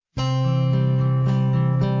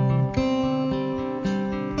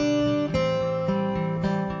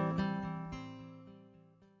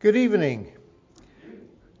Good evening.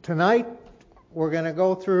 Tonight we're going to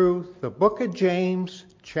go through the book of James,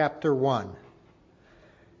 chapter 1.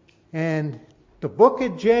 And the book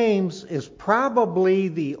of James is probably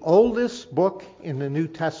the oldest book in the New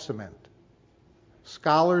Testament.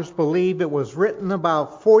 Scholars believe it was written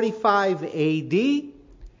about 45 AD,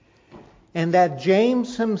 and that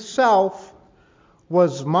James himself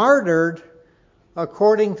was martyred,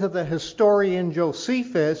 according to the historian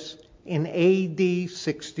Josephus, in AD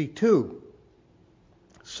 62.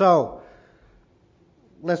 So,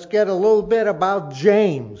 let's get a little bit about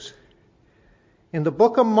James. In the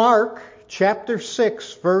book of Mark, chapter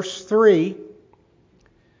 6, verse 3,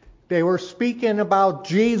 they were speaking about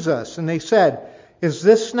Jesus, and they said, "Is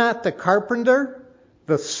this not the carpenter,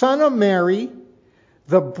 the son of Mary,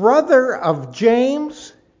 the brother of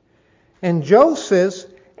James and Joseph,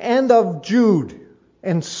 and of Jude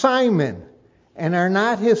and Simon? And are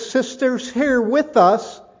not his sisters here with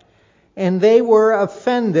us?" And they were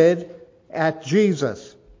offended at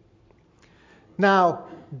Jesus. Now,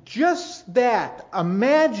 just that,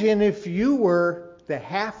 imagine if you were the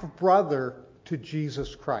half-brother to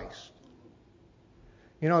Jesus Christ.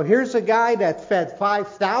 You know, here's a guy that fed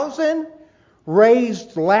 5,000,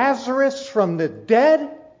 raised Lazarus from the dead,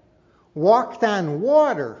 walked on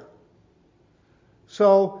water.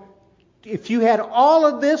 So, if you had all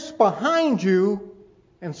of this behind you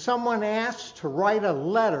and someone asked to write a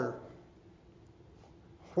letter,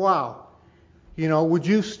 wow, would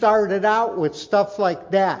you start it out with stuff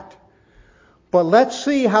like that? But let's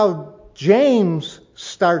see how James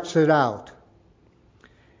starts it out.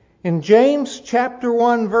 In James chapter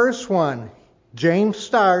 1, verse 1, James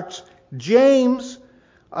starts, "James,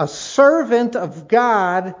 a servant of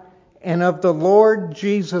God and of the Lord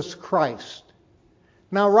Jesus Christ."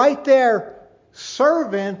 Now right there,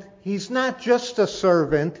 servant, he's not just a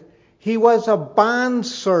servant, he was a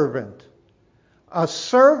bondservant. A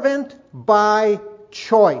servant by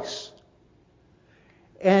choice.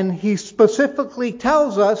 And he specifically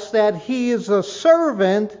tells us that he is a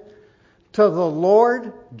servant to the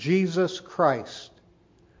Lord Jesus Christ.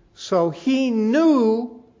 So he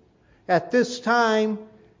knew at this time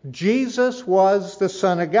Jesus was the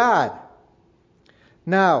Son of God.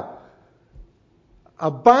 Now, a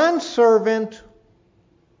bondservant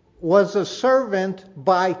was a servant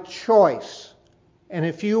by choice. And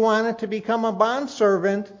if you wanted to become a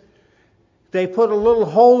bondservant, they put a little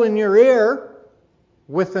hole in your ear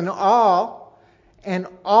with an awl, and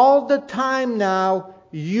all the time now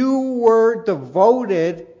you were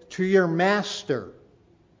devoted to your master.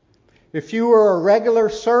 If you were a regular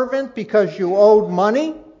servant because you owed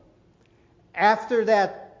money, after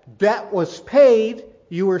that debt was paid,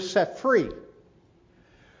 you were set free.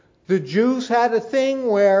 The Jews had a thing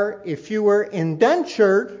where if you were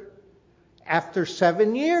indentured, after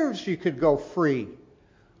 7 years you could go free.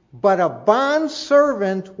 But a bond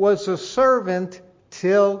servant was a servant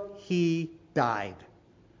till he died.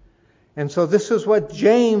 And so this is what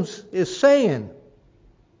James is saying.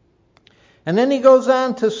 And then he goes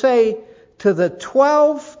on to say, "To the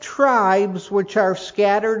 12 tribes which are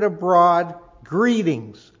scattered abroad,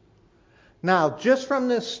 greetings." Now, just from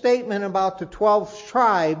this statement about the 12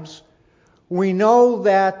 tribes, we know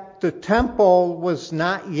that the temple was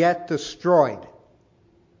not yet destroyed.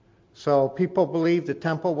 So people believe the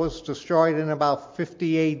temple was destroyed in about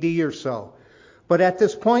 50 AD or so. But at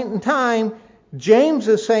this point in time, James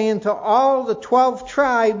is saying to all the 12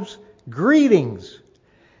 tribes, greetings.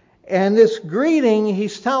 And this greeting,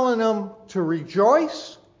 he's telling them to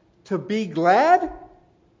rejoice, to be glad.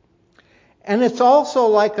 And it's also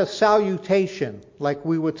like a salutation, like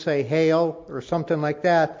we would say hail or something like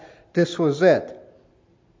that. This was it.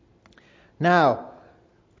 Now,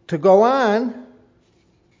 to go on,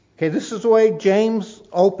 this is the way James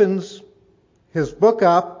opens his book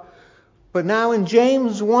up. But now in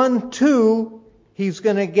James 1:2, he's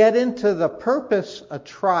going to get into the purpose of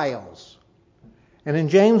trials. And in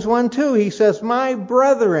James 1:2, he says, "My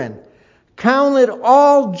brethren, count it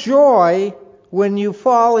all joy when you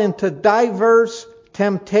fall into diverse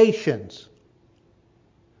temptations."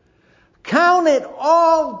 Count it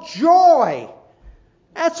all joy.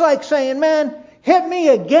 That's like saying, man, hit me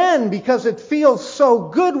again because it feels so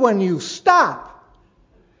good when you stop.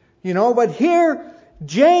 But here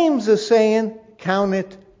James is saying, count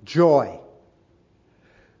it joy.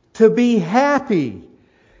 To be happy.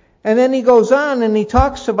 And then he goes on and he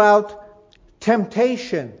talks about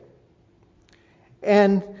temptation.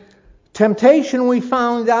 And temptation, we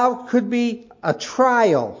found out, could be a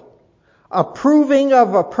trial, a proving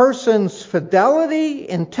of a person's fidelity,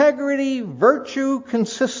 integrity, virtue,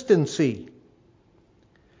 consistency.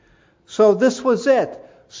 So this was it.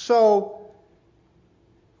 So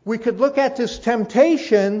we could look at this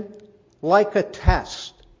temptation like a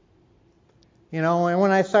test. You know, and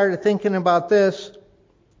when I started thinking about this,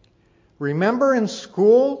 remember in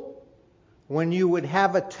school when you would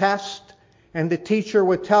have a test and the teacher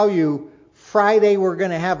would tell you, Friday we're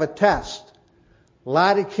going to have a test. A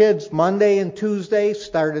lot of kids Monday and Tuesday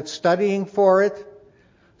started studying for it.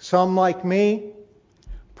 Some like me,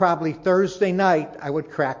 probably Thursday night I would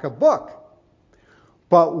crack a book.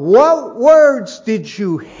 But what words did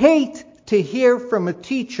you hate to hear from a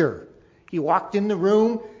teacher? You walked in the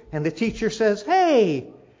room and the teacher says,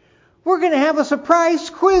 "Hey, we're going to have a surprise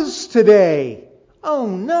quiz today." Oh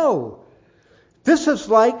no. This is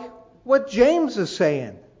like what James is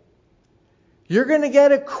saying. You're going to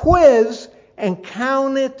get a quiz and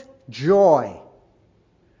count it joy.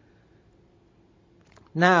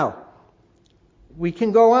 Now, we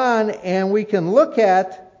can go on and we can look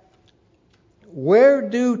at where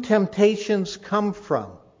do temptations come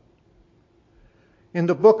from. In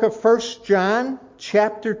the book of 1 John,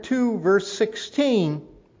 chapter 2, verse 16,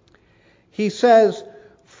 he says,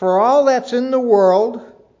 "For all that's in the world,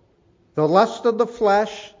 the lust of the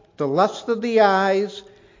flesh, the lust of the eyes,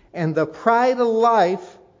 and the pride of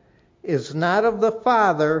life is not of the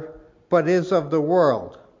Father, but is of the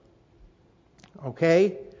world."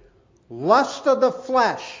 Okay? Lust of the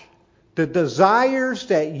flesh, the desires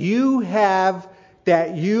that you have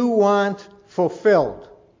that you want fulfilled.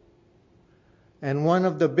 And one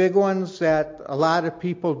of the big ones that a lot of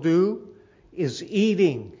people do is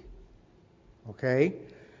eating. Okay?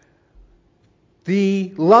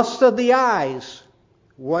 The lust of the eyes.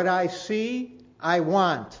 What I see, I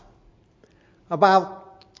want.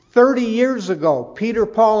 About 30 years ago, Peter,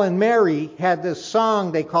 Paul, and Mary had this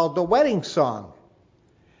song they called the wedding song.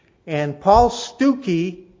 And Paul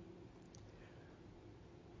Stuckey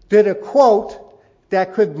did a quote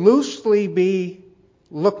that could loosely be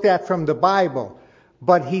looked at from the Bible.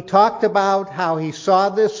 But he talked about how he saw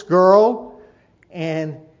this girl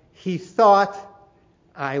and he thought,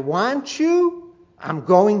 "I want you, I'm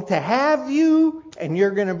going to have you, and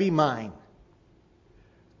you're going to be mine."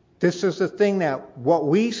 This is the thing that what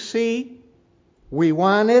we see, we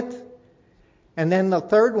want it. And then the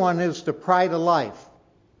third one is the pride of life.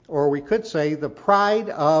 Or we could say the pride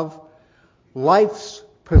of life's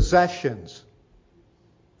possessions.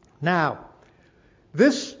 Now,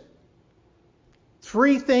 this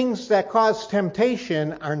three things that cause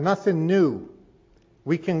temptation are nothing new.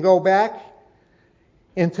 We can go back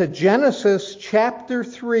into Genesis chapter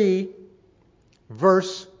 3,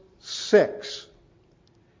 verse 6.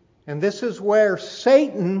 And this is where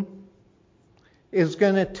Satan is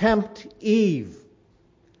going to tempt Eve.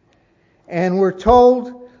 And we're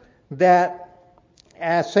told that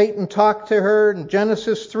as Satan talked to her in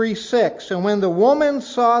Genesis 3:6, "And when the woman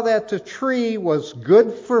saw that the tree was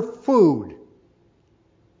good for food,"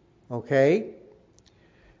 okay,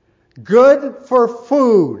 good for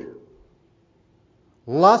food,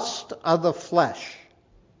 lust of the flesh,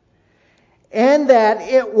 and that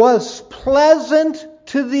it was pleasant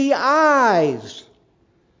to the eyes,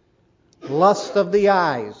 lust of the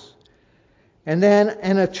eyes, and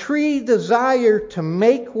a tree desired to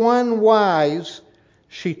make one wise,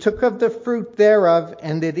 she took of the fruit thereof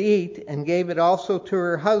and did eat, and gave it also to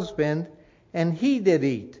her husband, and he did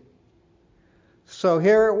eat. So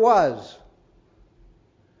here it was.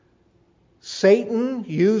 Satan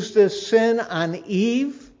used this sin on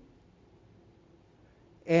Eve,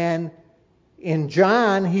 and in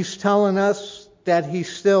John he's telling us that he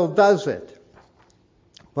still does it.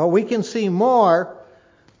 But we can see more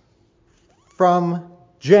from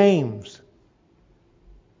James.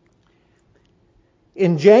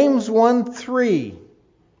 In James 1:3,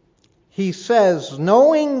 he says,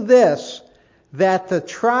 "Knowing this, that the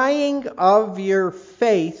trying of your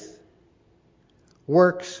faith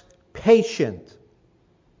works patience."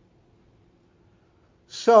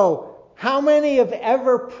 So, how many have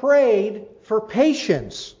ever prayed for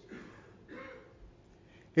patience?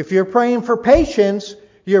 If you're praying for patience,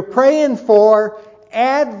 you're praying for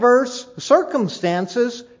adverse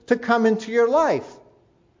circumstances to come into your life.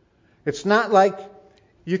 It's not like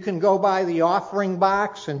you can go by the offering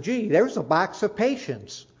box and, gee, there's a box of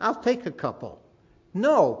patience, I'll take a couple.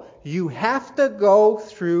 No, you have to go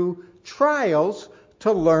through trials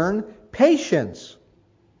to learn patience.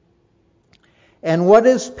 And what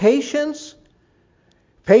is patience?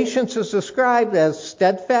 Patience is described as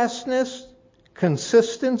steadfastness,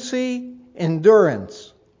 consistency,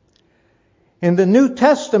 endurance. In the New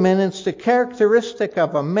Testament, it's the characteristic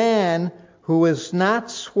of a man who is not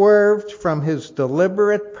swerved from his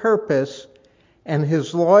deliberate purpose and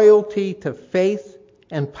his loyalty to faith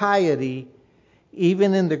and piety,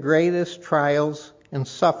 even in the greatest trials and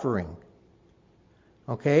suffering.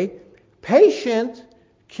 Okay? Patient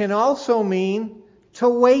can also mean to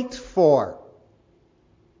wait for.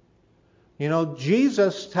 You know,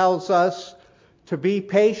 Jesus tells us to be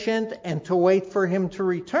patient and to wait for Him to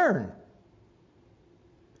return.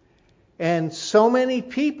 And so many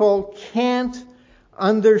people can't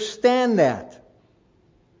understand that.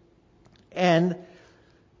 And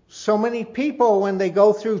so many people, when they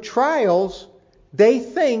go through trials, they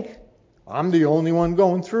think, I'm the only one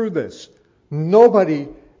going through this. Nobody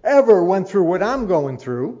ever went through what I'm going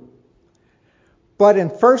through. But in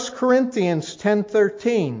 1 Corinthians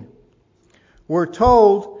 10:13, we're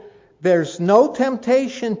told, there's no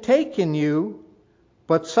temptation taken you,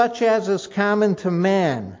 but such as is common to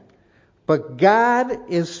man. But God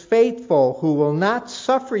is faithful, who will not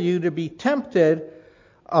suffer you to be tempted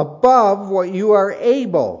above what you are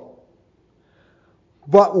able,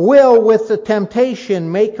 but will with the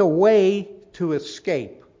temptation make a way to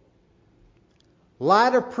escape. A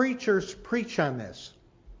lot of preachers preach on this.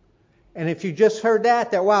 And if you just heard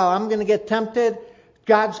that, wow, I'm going to get tempted,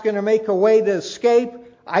 God's going to make a way to escape,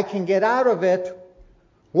 I can get out of it.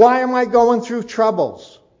 Why am I going through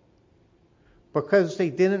troubles? Because they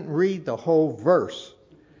didn't read the whole verse.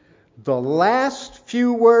 The last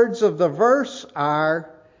few words of the verse are,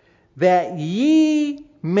 that ye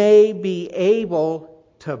may be able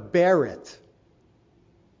to bear it.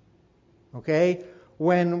 Okay?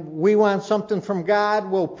 When we want something from God,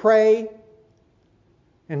 we'll pray.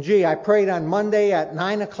 And I prayed on Monday at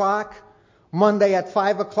 9 o'clock. Monday at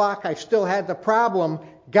 5 o'clock, I still had the problem.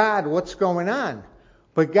 God, what's going on?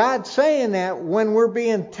 But God's saying that when we're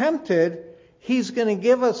being tempted, He's going to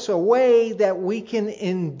give us a way that we can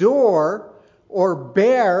endure or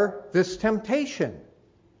bear this temptation.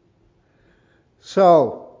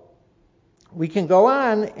 So, we can go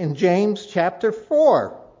on in James chapter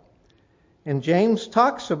 4. And James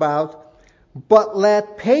talks about, but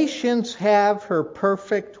let patience have her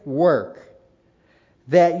perfect work,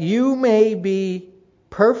 that you may be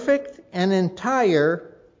perfect and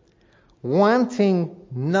entire, wanting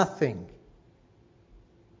nothing.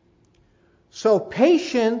 So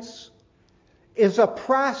patience is a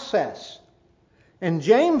process. And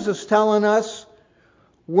James is telling us,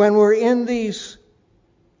 when we're in these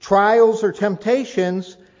trials or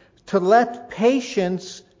temptations, to let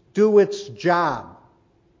patience do its job.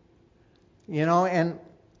 You know, and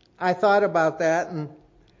I thought about that, and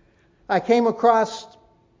I came across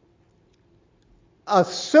a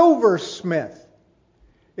silversmith.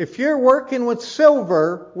 If you're working with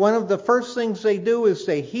silver, one of the first things they do is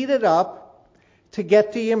they heat it up to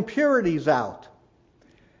get the impurities out.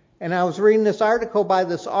 And I was reading this article by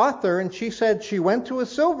this author, and she said she went to a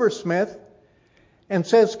silversmith and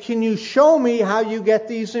says, can you show me how you get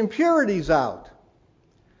these impurities out?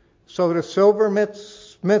 So the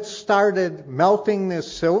silversmith started melting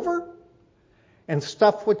this silver, and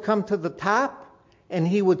stuff would come to the top, and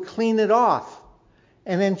he would clean it off.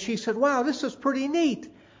 And then she said, wow, this is pretty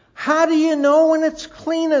neat. How do you know when it's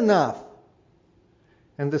clean enough?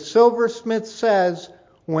 And the silversmith says,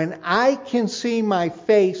 when I can see my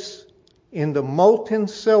face in the molten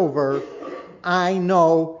silver, I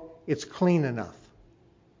know it's clean enough.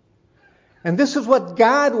 And this is what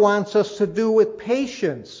God wants us to do with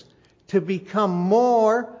patience, to become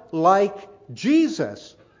more like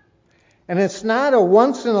Jesus. And it's not a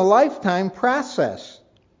once-in-a-lifetime process.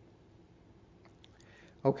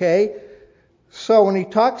 Okay? So when he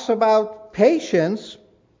talks about patience,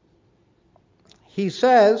 he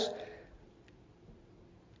says,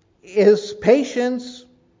 is patience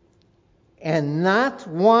and not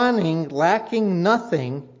wanting, lacking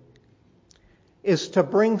nothing, is to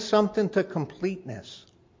bring something to completeness.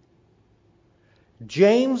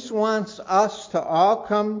 James wants us to all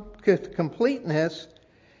come to completeness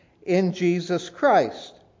in Jesus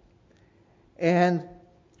Christ. And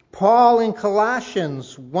Paul in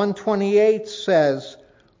Colossians 1:28 says,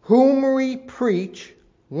 whom we preach,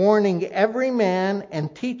 warning every man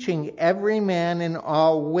and teaching every man in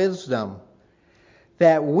all wisdom,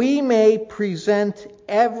 that we may present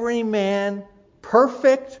every man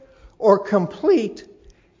perfect or complete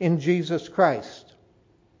in Jesus Christ.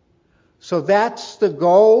 So that's the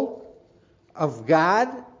goal of God,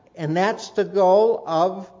 and that's the goal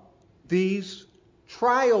of these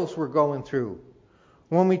trials we're going through.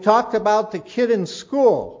 When we talked about the kid in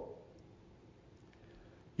school,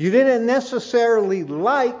 you didn't necessarily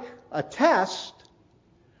like a test,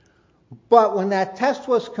 but when that test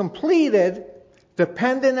was completed,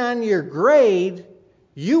 depending on your grade,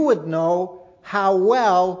 you would know how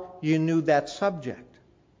well you knew that subject.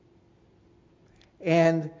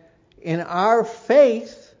 And in our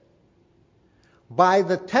faith, by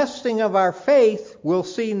the testing of our faith, we'll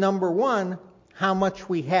see, number one, how much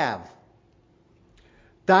we have.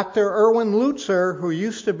 Dr. Erwin Lutzer, who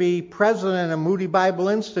used to be president of Moody Bible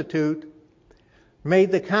Institute,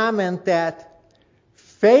 made the comment that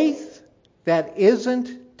faith that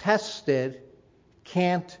isn't tested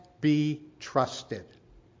can't be trusted.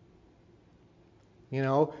 You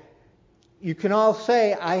know, you can all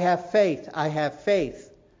say, I have faith, I have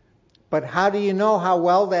faith. But how do you know how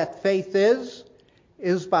well that faith is?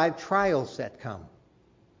 Is by trials that come.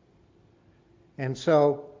 And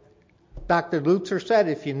so, Dr. Lutzer said,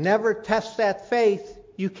 if you never test that faith,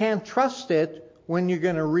 you can't trust it when you're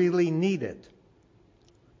going to really need it.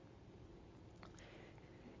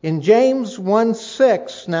 In James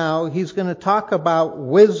 1:6 now, he's going to talk about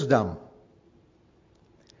wisdom.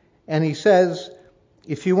 And he says,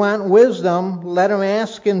 if you want wisdom, let him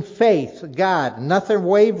ask in faith, God, nothing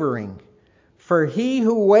wavering. For he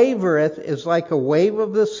who wavereth is like a wave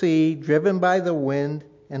of the sea, driven by the wind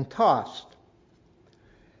and tossed.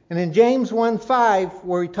 And in James 1:5,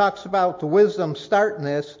 where he talks about the wisdom starting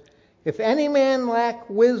this, if any man lack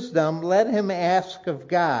wisdom, let him ask of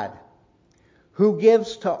God, who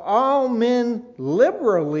gives to all men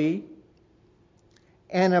liberally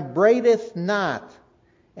and upbraideth not,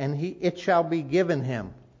 and it shall be given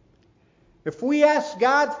him. If we ask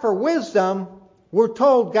God for wisdom, we're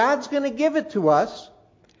told God's going to give it to us,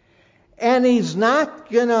 and He's not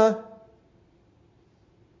going to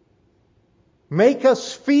make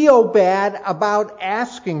us feel bad about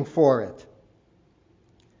asking for it.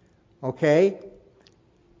 Okay?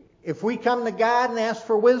 If we come to God and ask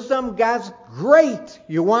for wisdom, God's great.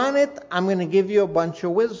 You want it? I'm going to give you a bunch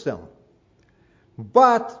of wisdom.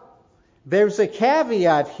 But there's a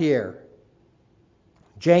caveat here.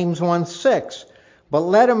 James 1:6. But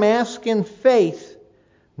let him ask in faith,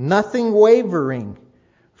 nothing wavering.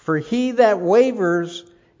 For he that wavers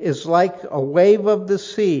is like a wave of the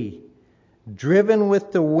sea, driven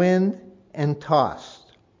with the wind and tossed.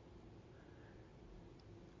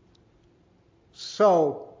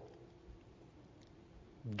 So,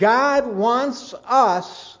 God wants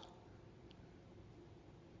us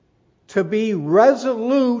to be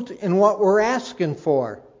resolute in what we're asking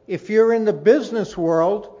for. If you're in the business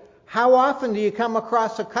world, how often do you come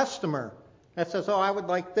across a customer that says, oh, I would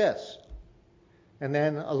like this? And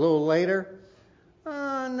then a little later,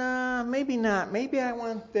 no, maybe not. Maybe I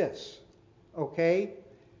want this. Okay?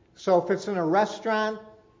 So if it's in a restaurant,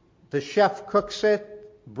 the chef cooks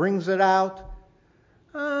it, brings it out.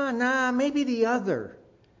 Maybe the other.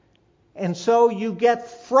 And so you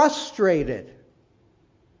get frustrated.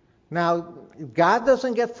 Now, God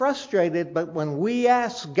doesn't get frustrated, but when we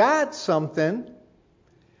ask God something,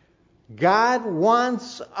 God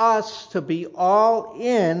wants us to be all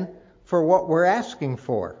in for what we're asking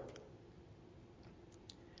for.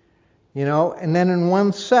 You know, and then in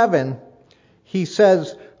 1:7, he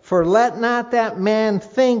says, for let not that man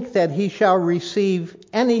think that he shall receive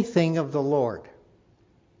anything of the Lord.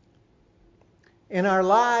 In our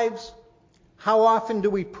lives, how often do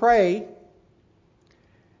we pray?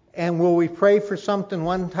 And will we pray for something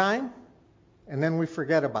one time and then we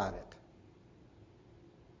forget about it?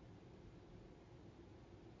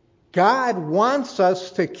 God wants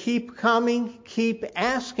us to keep coming, keep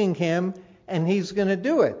asking Him, and He's going to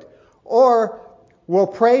do it. Or we'll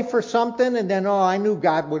pray for something and then, I knew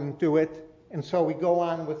God wouldn't do it, and so we go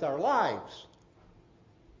on with our lives.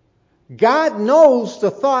 God knows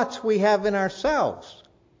the thoughts we have in ourselves.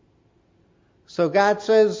 So God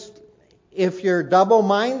says, if you're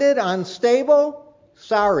double-minded, unstable,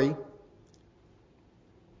 sorry.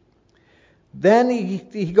 Then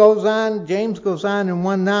he goes on, James goes on in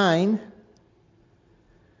 1:9,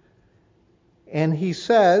 and he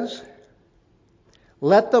says,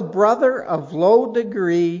 let the brother of low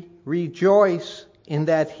degree rejoice in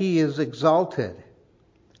that he is exalted.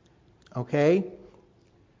 Okay?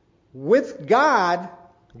 With God,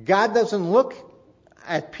 God doesn't look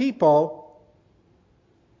at people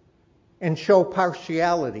and show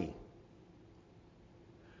partiality.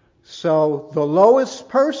 So the lowest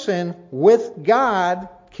person with God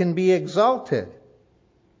can be exalted.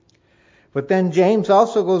 But then James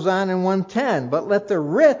also goes on in 1:10, but let the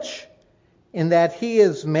rich in that he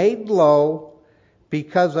is made low,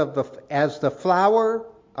 because of as the flower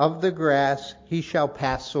of the grass he shall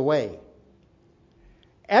pass away.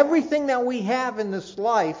 Everything that we have in this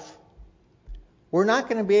life, we're not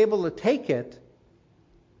going to be able to take it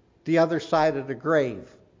the other side of the grave.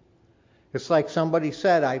 It's like somebody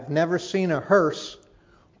said, I've never seen a hearse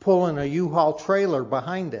pulling a U-Haul trailer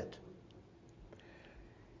behind it.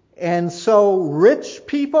 And so rich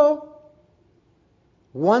people,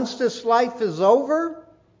 once this life is over,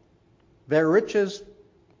 their riches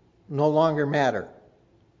no longer matter.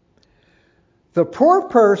 The poor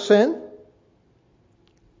person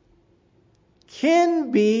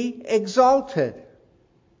can be exalted.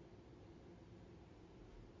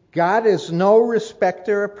 God is no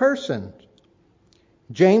respecter of persons.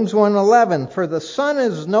 James 1:11, for the sun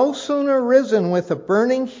is no sooner risen with a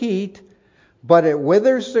burning heat, but it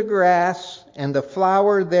withers the grass, and the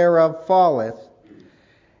flower thereof falleth,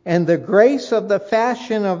 and the grace of the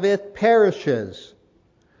fashion of it perishes.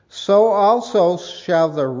 So also shall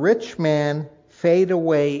the rich man fade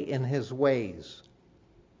away in his ways.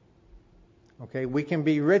 Okay, we can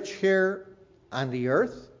be rich here on the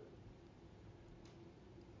earth,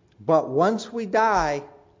 but once we die,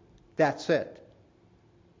 that's it.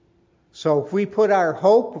 So if we put our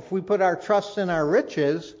hope, if we put our trust in our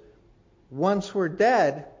riches, once we're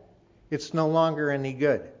dead, it's no longer any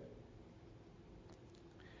good.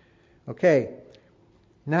 Okay,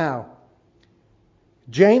 now,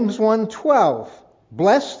 James 1:12,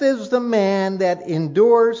 blessed is the man that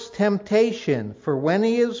endures temptation, for when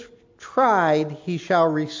he is tried, he shall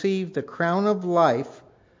receive the crown of life,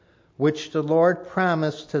 which the Lord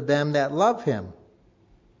promised to them that love him.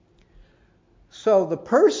 So the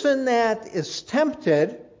person that is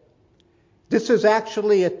tempted, this is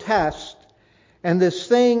actually a test, and this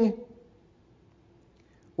thing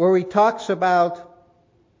where he talks about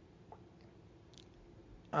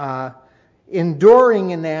enduring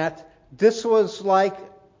in that, this was like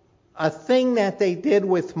a thing that they did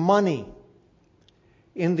with money.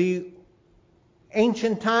 In the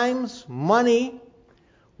ancient times, money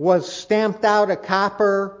was stamped out of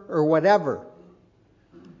copper or whatever.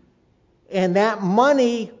 And that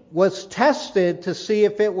money was tested to see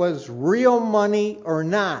if it was real money or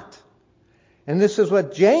not. And this is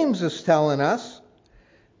what James is telling us,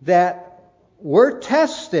 that we're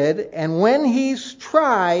tested, and when he's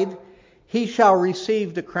tried, he shall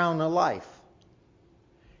receive the crown of life.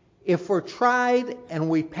 If we're tried and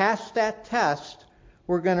we pass that test,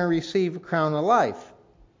 we're going to receive a crown of life.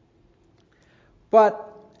 But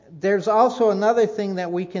there's also another thing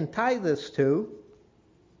that we can tie this to.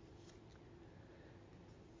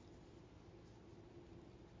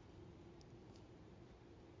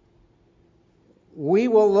 We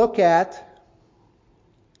will look at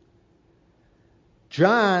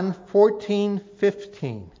John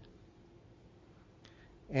 14:15.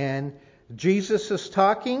 And Jesus is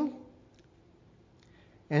talking,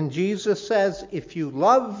 and Jesus says, if you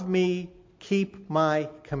love me, keep my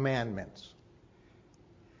commandments.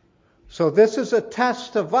 So this is a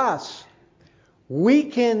test of us. We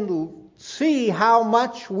can see how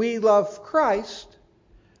much we love Christ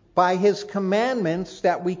by his commandments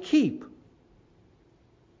that we keep.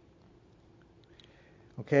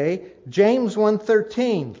 Okay, James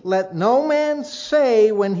 1:13, let no man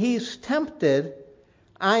say when he's tempted,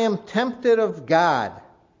 I am tempted of God.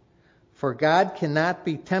 For God cannot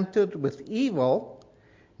be tempted with evil,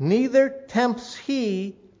 neither tempts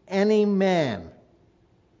he any man.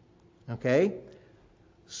 Okay,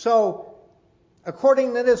 so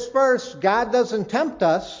according to this verse, God doesn't tempt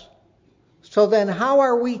us. So then how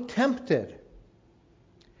are we tempted?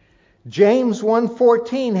 James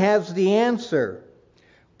 1:14 has the answer.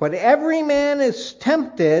 But every man is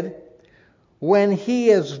tempted when he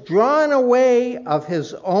is drawn away of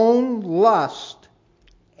his own lust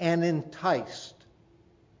and enticed.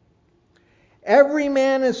 Every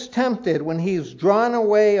man is tempted when he is drawn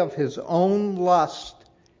away of his own lust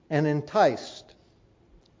and enticed.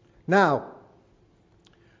 Now,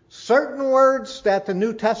 certain words that the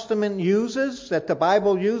New Testament uses, that the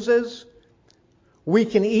Bible uses, we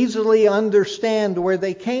can easily understand where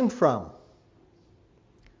they came from.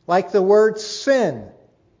 Like the word sin.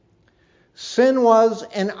 Sin was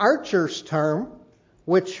an archer's term,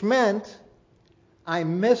 which meant I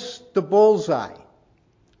missed the bullseye.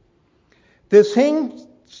 This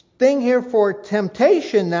thing here for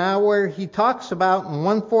temptation now, where he talks about in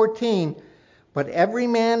 1:14, but every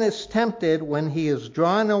man is tempted when he is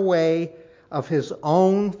drawn away of his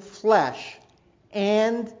own flesh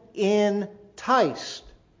and enticed.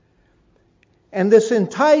 And this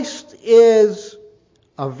enticed is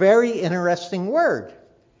a very interesting word.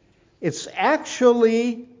 It's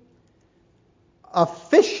actually a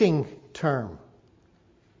fishing term.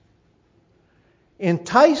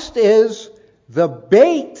 Enticed is the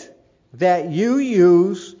bait that you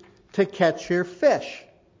use to catch your fish.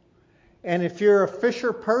 And if you're a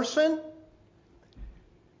fisher person,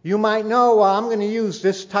 you might know, well, I'm going to use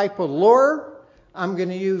this type of lure. I'm going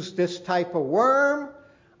to use this type of worm.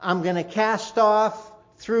 I'm going to cast off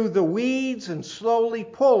through the weeds and slowly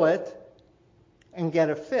pull it and get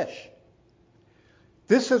a fish.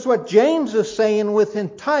 This is what James is saying with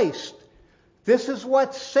enticed. This is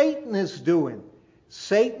what Satan is doing.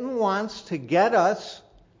 Satan wants to get us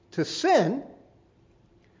to sin.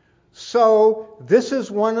 So this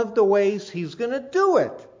is one of the ways he's going to do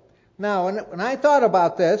it. Now, when I thought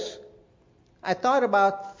about this, I thought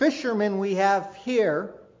about fishermen we have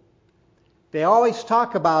here. They always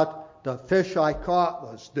talk about the fish I caught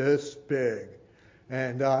was this big.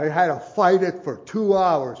 And I had to fight it for 2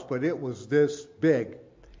 hours, but it was this big.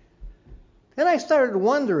 Then I started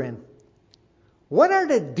wondering, what are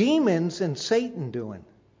the demons and Satan doing?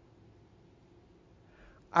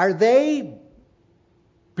 Are they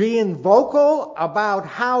being vocal about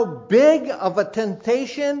how big of a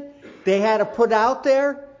temptation they had to put out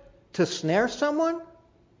there to snare someone?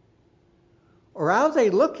 Or are they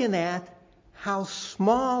looking at how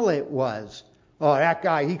small it was? Oh, that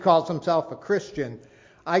guy, he calls himself a Christian.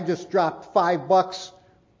 I just dropped $5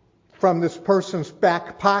 from this person's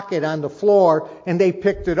back pocket on the floor, and they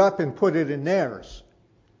picked it up and put it in theirs.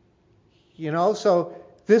 So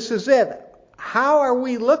this is it. How are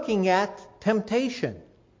we looking at temptation?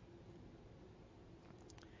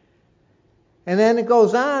 And then it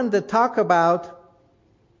goes on to talk about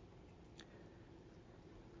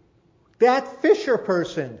that fisher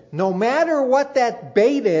person. No matter what that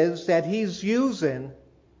bait is that he's using,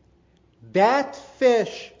 that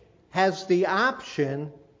fish has the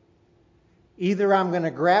option, either I'm going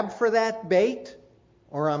to grab for that bait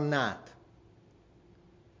or I'm not.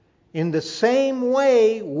 In the same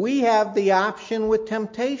way, we have the option with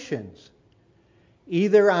temptations.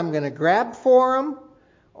 Either I'm going to grab for them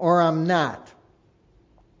or I'm not.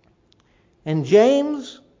 And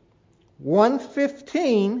James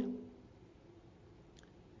 1:15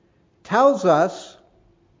 tells us,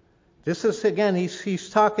 this is again, he's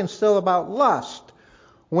talking still about lust.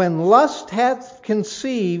 When lust hath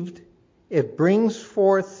conceived, it brings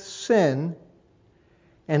forth sin,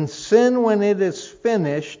 and sin, when it is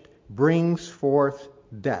finished, brings forth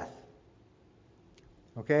death.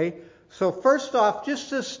 Okay? So first off, just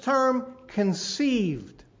this term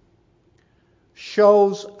conceived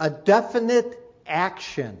shows a definite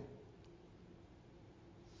action.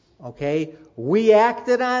 Okay? We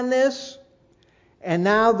acted on this, and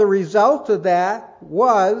now the result of that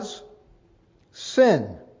was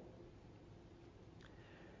sin.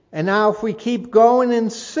 And now if we keep going in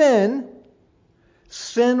sin,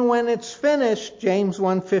 sin when it's finished, James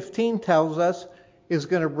 1:15 tells us, is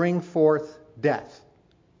going to bring forth death.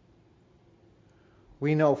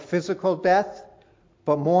 We know physical death,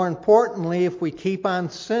 but more importantly, if we keep on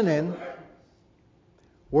sinning,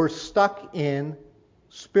 we're stuck in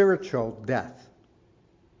spiritual death.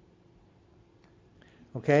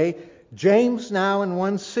 Okay? James now in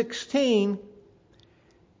 1:16,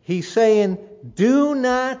 he's saying, do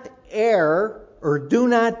not err, or do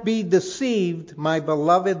not be deceived, my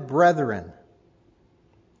beloved brethren.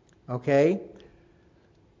 Okay?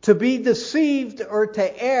 To be deceived or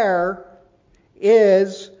to err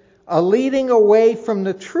is a leading away from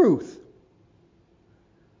the truth.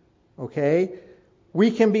 Okay?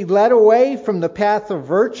 We can be led away from the path of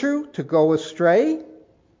virtue to go astray.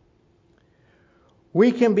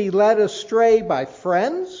 We can be led astray by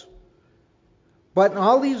friends. But in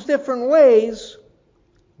all these different ways,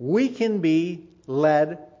 we can be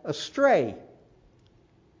led astray.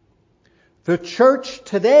 The church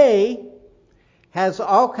today has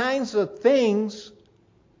all kinds of things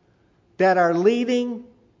that are leading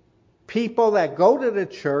people that go to the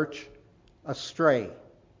church astray.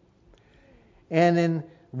 And in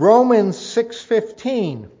Romans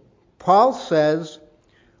 6:15, Paul says,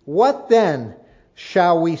 what then?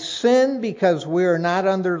 Shall we sin because we are not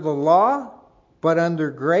under the law, but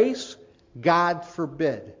under grace? God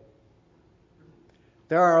forbid.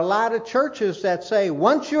 There are a lot of churches that say,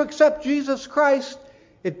 once you accept Jesus Christ,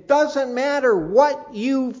 it doesn't matter what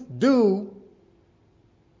you do,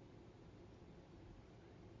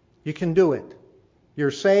 you can do it.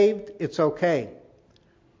 You're saved, it's okay.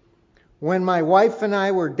 When my wife and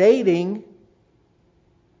I were dating,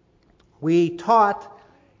 we taught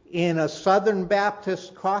in a Southern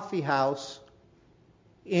Baptist coffee house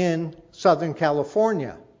in Southern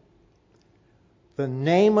California. The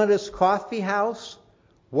name of this coffee house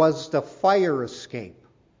was the Fire Escape,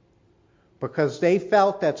 because they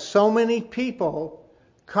felt that so many people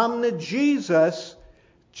come to Jesus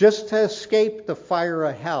just to escape the fire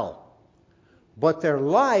of hell, but their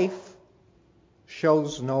life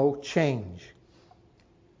shows no change.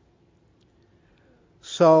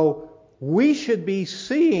 So we should be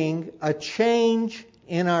seeing a change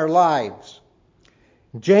in our lives.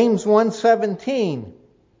 James 1:17.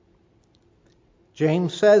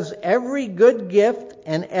 James says, every good gift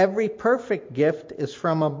and every perfect gift is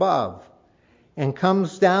from above, and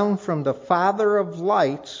comes down from the Father of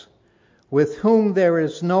lights, with whom there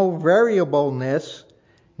is no variableness,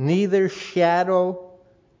 neither shadow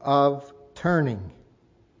of turning.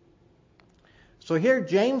 So here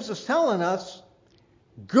James is telling us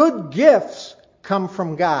good gifts come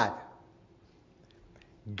from God.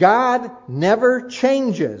 God never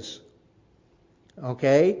changes.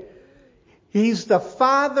 Okay? He's the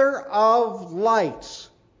Father of lights.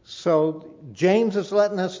 So James is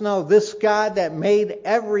letting us know this God that made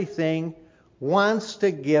everything wants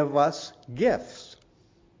to give us gifts.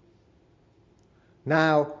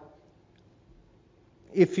 Now,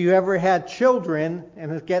 if you ever had children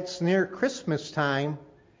and it gets near Christmas time,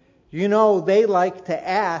 you know they like to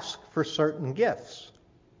ask for certain gifts.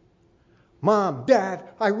 Mom, Dad,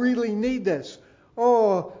 I really need this.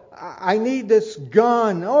 Oh, I need this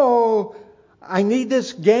gun. Oh, I need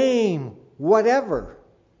this game. Whatever.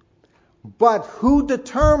 But who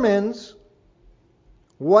determines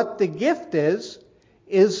what the gift is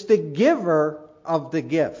the giver of the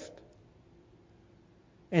gift.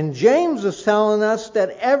 And James is telling us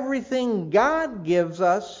that everything God gives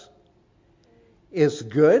us is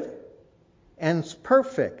good and is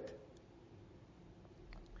perfect.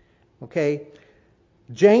 Okay,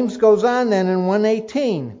 James goes on then in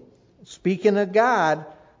 1:18, speaking of God,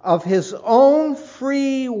 of his own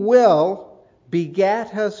free will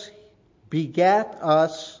begat us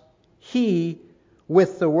he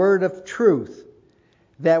with the word of truth,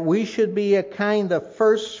 that we should be a kind of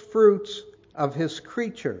first fruits of his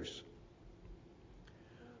creatures.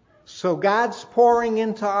 So God's pouring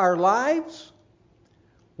into our lives.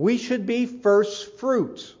 We should be first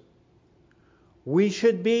fruits. We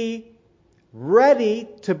should be ready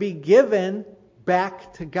to be given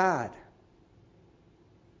back to God.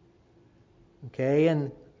 Okay,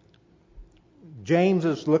 and James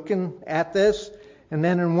is looking at this, and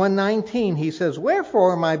then in 1:19 he says,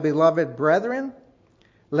 wherefore, my beloved brethren,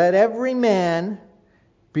 let every man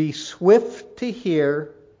be swift to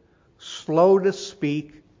hear, slow to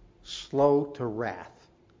speak, slow to wrath.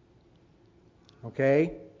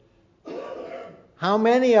 Okay? How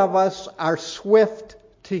many of us are swift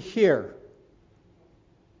to hear?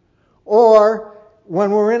 Or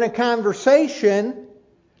when we're in a conversation,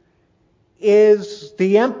 is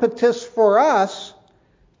the impetus for us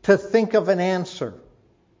to think of an answer?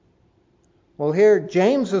 Well, here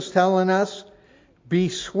James is telling us, be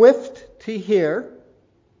swift to hear,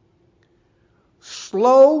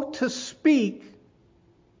 slow to speak,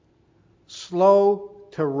 slow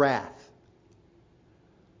to wrath.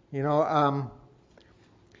 You know,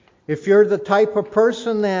 if you're the type of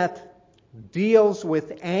person that deals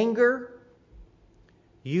with anger,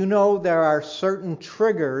 you know there are certain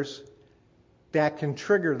triggers that can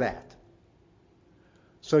trigger that.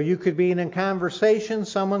 So you could be in a conversation,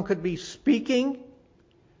 someone could be speaking,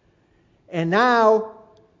 and now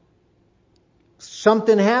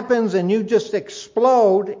something happens and you just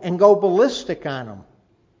explode and go ballistic on them.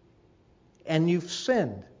 And you've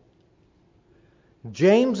sinned.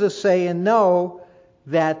 James is saying, no,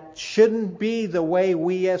 that shouldn't be the way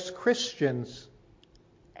we as Christians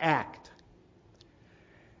act.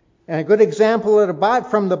 And a good example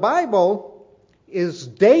from the Bible is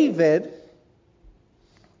David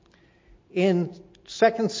in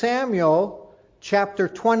 2 Samuel chapter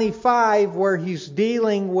 25, where he's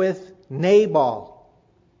dealing with Nabal.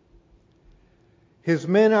 His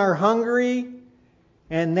men are hungry,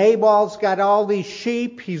 and Nabal's got all these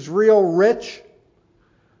sheep. He's real rich.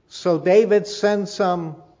 So David sends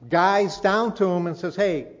some guys down to him and says,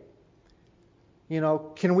 hey,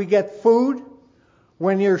 can we get food?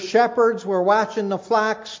 When your shepherds were watching the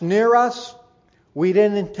flocks near us, we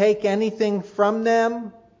didn't take anything from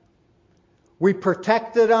them. We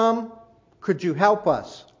protected them. Could you help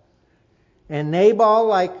us? And Nabal,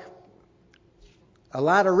 like a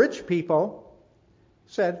lot of rich people,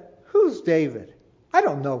 said, who's David? I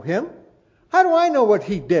don't know him. How do I know what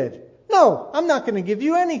he did? No, I'm not going to give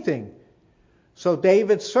you anything. So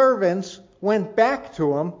David's servants went back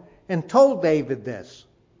to him and told David this.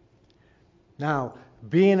 Now,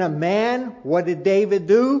 being a man, what did David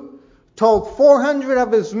do? Told 400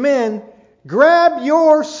 of his men, grab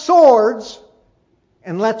your swords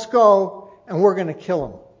and let's go, and we're going to kill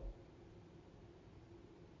him.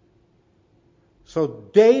 So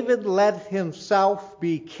David let himself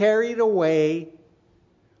be carried away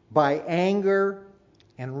by anger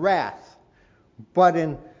and wrath. But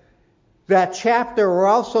in that chapter, we're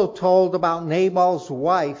also told about Nabal's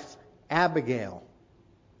wife, Abigail.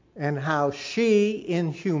 and how she,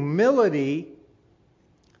 in humility,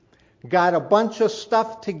 got a bunch of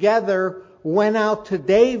stuff together, went out to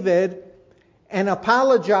David, and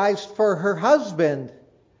apologized for her husband,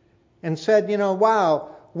 and said,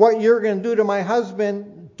 wow, what you're going to do to my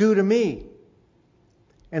husband, do to me.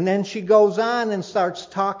 And then she goes on and starts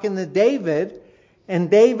talking to David, and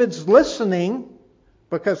David's listening,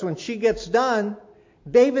 because when she gets done,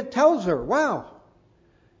 David tells her, wow,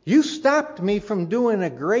 you stopped me from doing a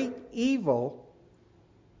great evil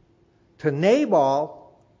to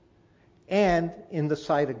Nabal and in the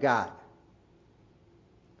sight of God.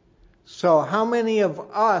 So how many of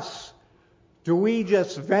us do we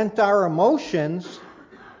just vent our emotions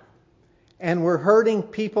and we're hurting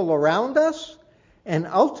people around us, and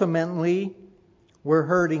ultimately we're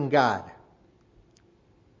hurting God?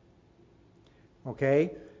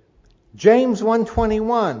 Okay? James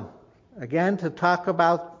 1:21, again, to talk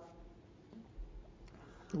about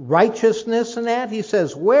righteousness and that, he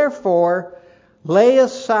says, wherefore lay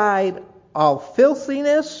aside all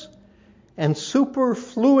filthiness and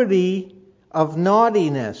superfluity of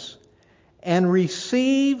naughtiness, and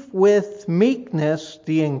receive with meekness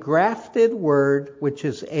the engrafted word which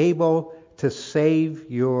is able to save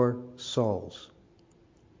your souls.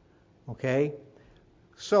 Okay?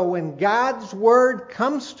 So when God's word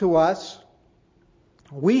comes to us,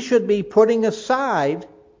 we should be putting aside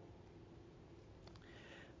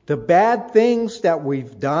the bad things that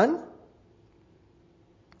we've done,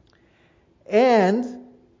 and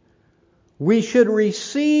we should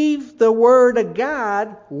receive the word of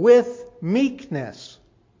God with meekness.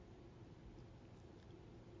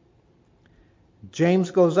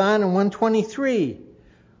 James goes on in 1:23,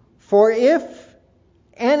 for if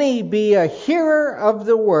any be a hearer of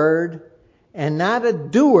the word and not a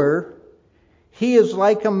doer, he is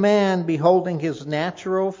like a man beholding his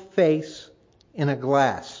natural face in a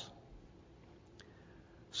glass.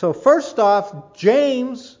 So first off,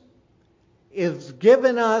 James is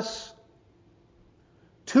giving us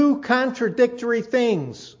two contradictory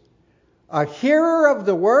things: a hearer of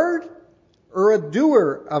the word or a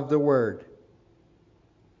doer of the word.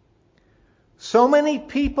 So many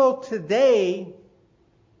people today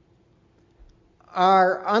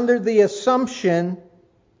are under the assumption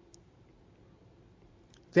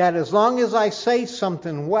that as long as I say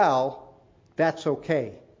something well, that's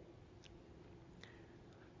okay.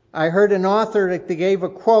 I heard an author that gave a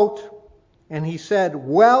quote, and he said,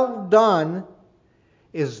 well done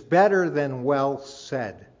is better than well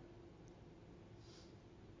said.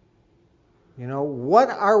 What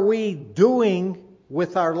are we doing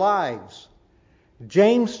with our lives?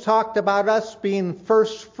 James talked about us being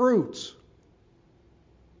first fruits.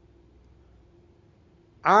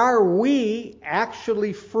 Are we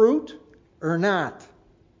actually fruit or not?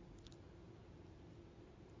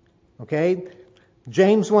 Okay?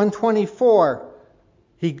 James 1:24.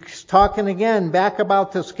 He's talking again back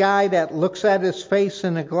about this guy that looks at his face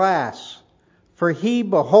in a glass. For he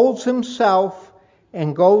beholds himself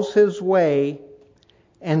and goes his way,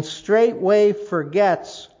 and straightway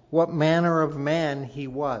forgets what manner of man he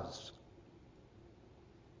was.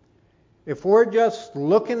 If we're just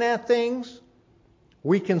looking at things,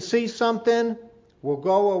 we can see something, we'll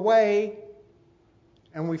go away,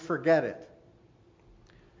 and we forget it.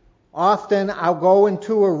 Often I'll go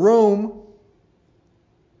into a room,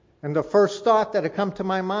 and the first thought that'll come to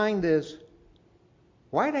my mind is,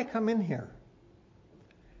 why did I come in here?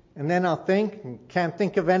 And then I'll think, and can't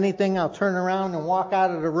think of anything, I'll turn around and walk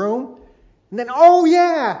out of the room. And then, oh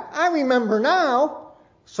yeah, I remember now.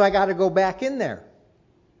 So I got to go back in there.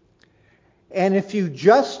 And if you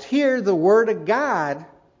just hear the Word of God,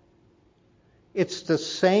 it's the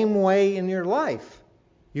same way in your life.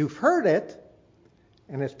 You've heard it,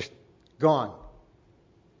 and it's gone.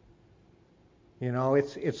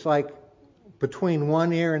 It's like between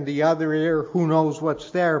one ear and the other ear, who knows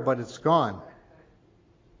what's there, but it's gone.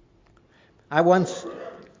 I once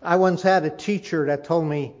had a teacher that told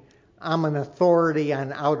me I'm an authority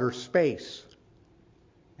on outer space.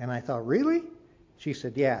 And I thought, really? She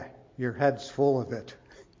said, yeah, your head's full of it.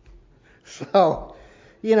 So,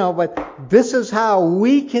 but this is how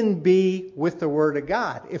we can be with the Word of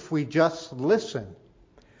God. If we just listen,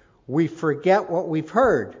 we forget what we've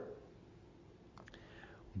heard.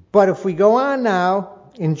 But if we go on now,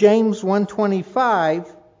 in James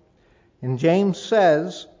 1:25, and James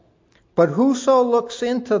says, but whoso looks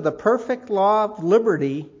into the perfect law of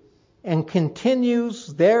liberty and continues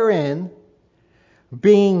therein,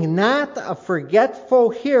 being not a forgetful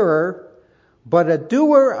hearer, but a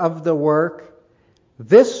doer of the work,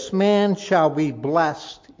 this man shall be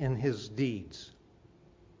blessed in his deeds.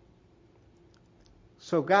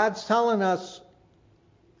 So God's telling us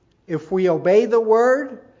if we obey the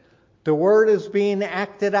Word is being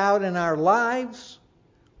acted out in our lives,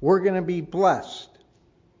 we're going to be blessed.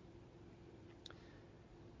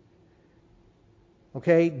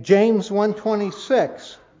 Okay, James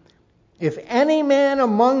 1:26. If any man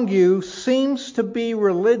among you seems to be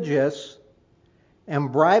religious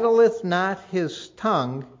and bridleth not his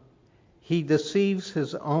tongue, he deceives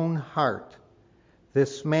his own heart.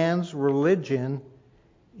 This man's religion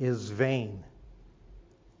is vain.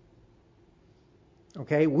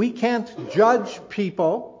 Okay, we can't judge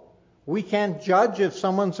people. We can't judge if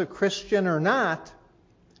someone's a Christian or not.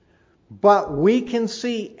 But we can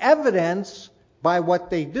see evidence by what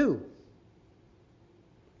they do.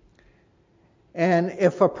 And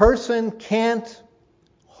if a person can't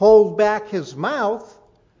hold back his mouth,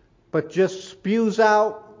 but just spews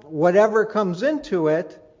out whatever comes into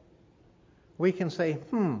it, we can say,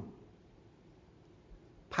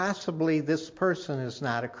 possibly this person is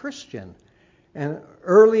not a Christian. And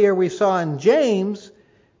earlier we saw in James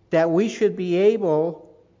that we should be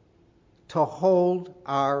able to hold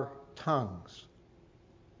our tongues.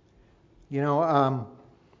 You know,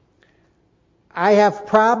 I have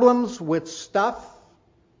problems with stuff,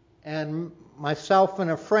 and myself and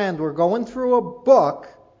a friend were going through a book,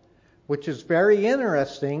 which is very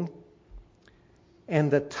interesting, and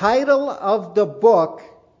the title of the book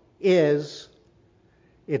is,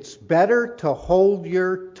 "It's Better to Hold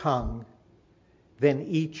Your Tongue Than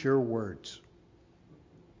Eat Your Words."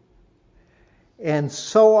 And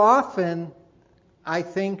so often, I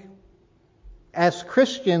think, as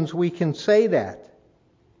Christians, we can say that.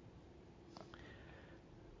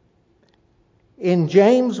 In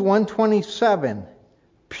James 1:27,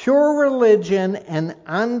 pure religion and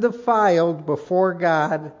undefiled before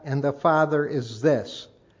God and the Father is this: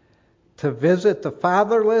 to visit the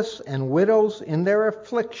fatherless and widows in their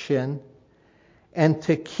affliction, and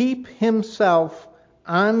to keep himself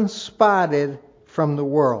unspotted from the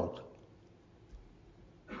world.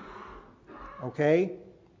 Okay?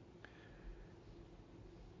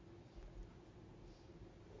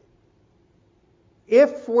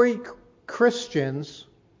 If we Christians,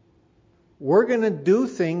 we're going to do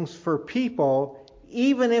things for people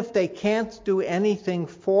even if they can't do anything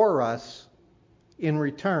for us in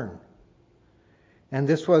return. And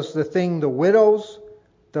this was the thing, the widows,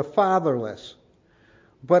 the fatherless.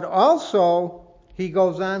 But also, he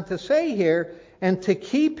goes on to say here, and to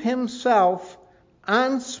keep himself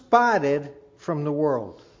unspotted from the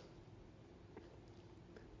world.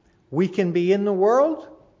 We can be in the world,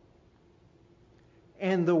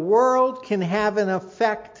 and the world can have an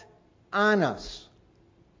effect on us.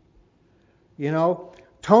 You know,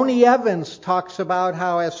 Tony Evans talks about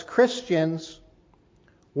how as Christians,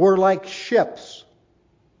 we're like ships.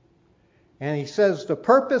 And he says the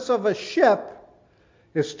purpose of a ship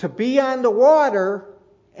is to be on the water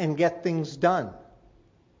and get things done.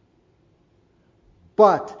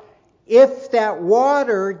 But if that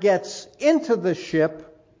water gets into the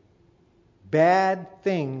ship, bad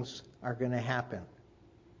things are going to happen.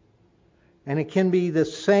 And it can be the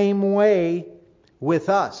same way with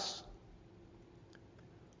us.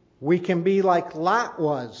 We can be like Lot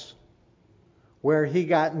was, where he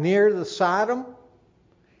got near the Sodom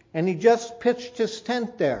and he just pitched his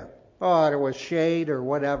tent there. Oh, there was shade or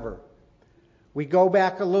whatever. We go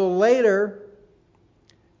back a little later,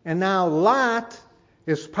 and now Lot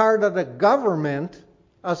is part of the government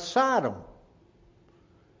of Sodom.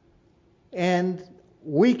 And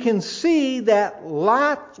we can see that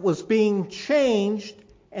Lot was being changed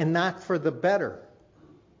and not for the better.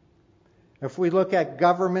 If we look at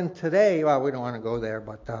government today, well, we don't want to go there,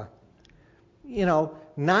 but,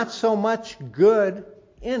 not so much good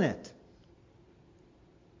in it.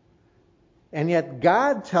 And yet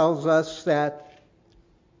God tells us that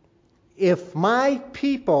if my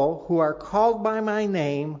people who are called by my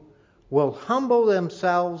name will humble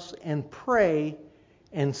themselves and pray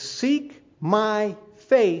and seek my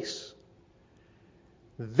face,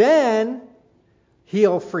 then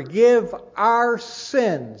He'll forgive our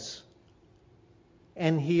sins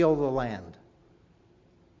and heal the land.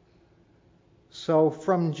 So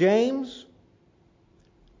from James,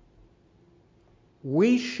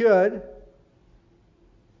 we should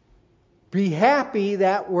be happy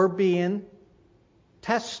that we're being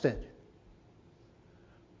tested.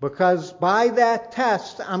 Because by that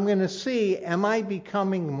test, I'm going to see, am I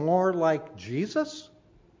becoming more like Jesus?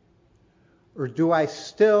 Or do I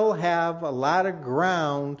still have a lot of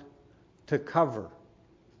ground to cover?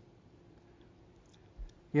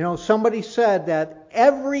 You know, somebody said that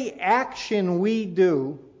every action we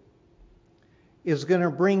do is going to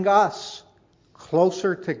bring us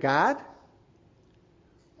closer to God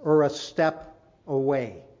or a step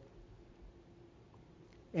away?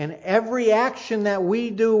 And every action that we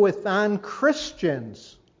do with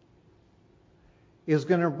non-Christians is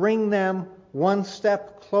going to bring them one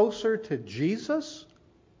step closer to Jesus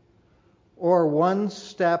or one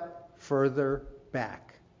step further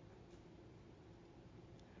back.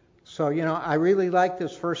 So, I really like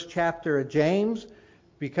this first chapter of James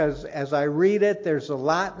because as I read it, there's a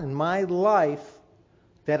lot in my life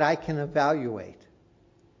that I can evaluate.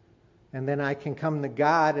 And then I can come to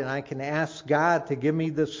God and I can ask God to give me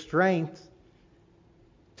the strength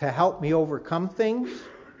to help me overcome things.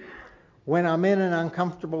 When I'm in an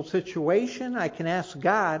uncomfortable situation, I can ask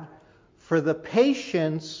God for the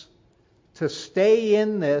patience to stay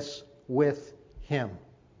in this with Him.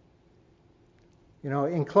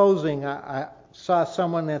 In closing, I saw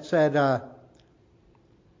someone that said,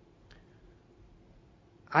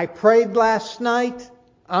 I prayed last night.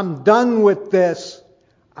 I'm done with this.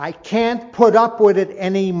 I can't put up with it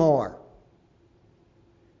anymore.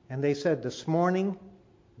 And they said, this morning,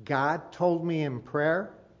 God told me in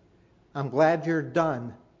prayer, I'm glad you're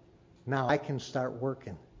done. Now I can start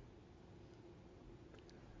working.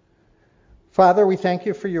 Father, we thank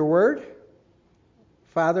you for your word.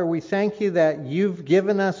 Father, we thank you that you've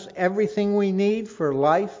given us everything we need for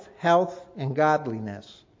life, health, and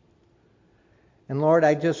godliness. And Lord,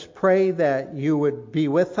 I just pray that you would be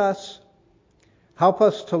with us. Help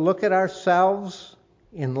us to look at ourselves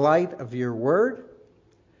in light of your word.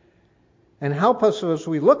 And help us as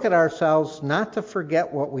we look at ourselves not to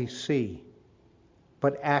forget what we see,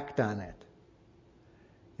 but act on it.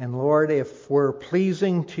 And Lord, if we're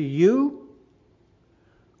pleasing to you,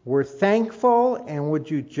 we're thankful, and would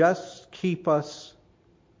you just keep us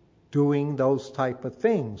doing those type of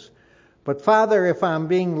things. But Father, if I'm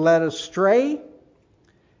being led astray,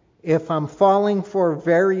 if I'm falling for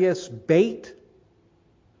various bait,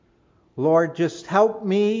 Lord, just help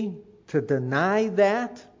me to deny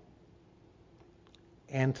that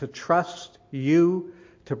and to trust you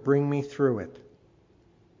to bring me through it.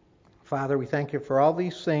 Father, we thank you for all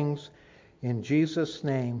these things. In Jesus'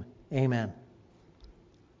 name, amen.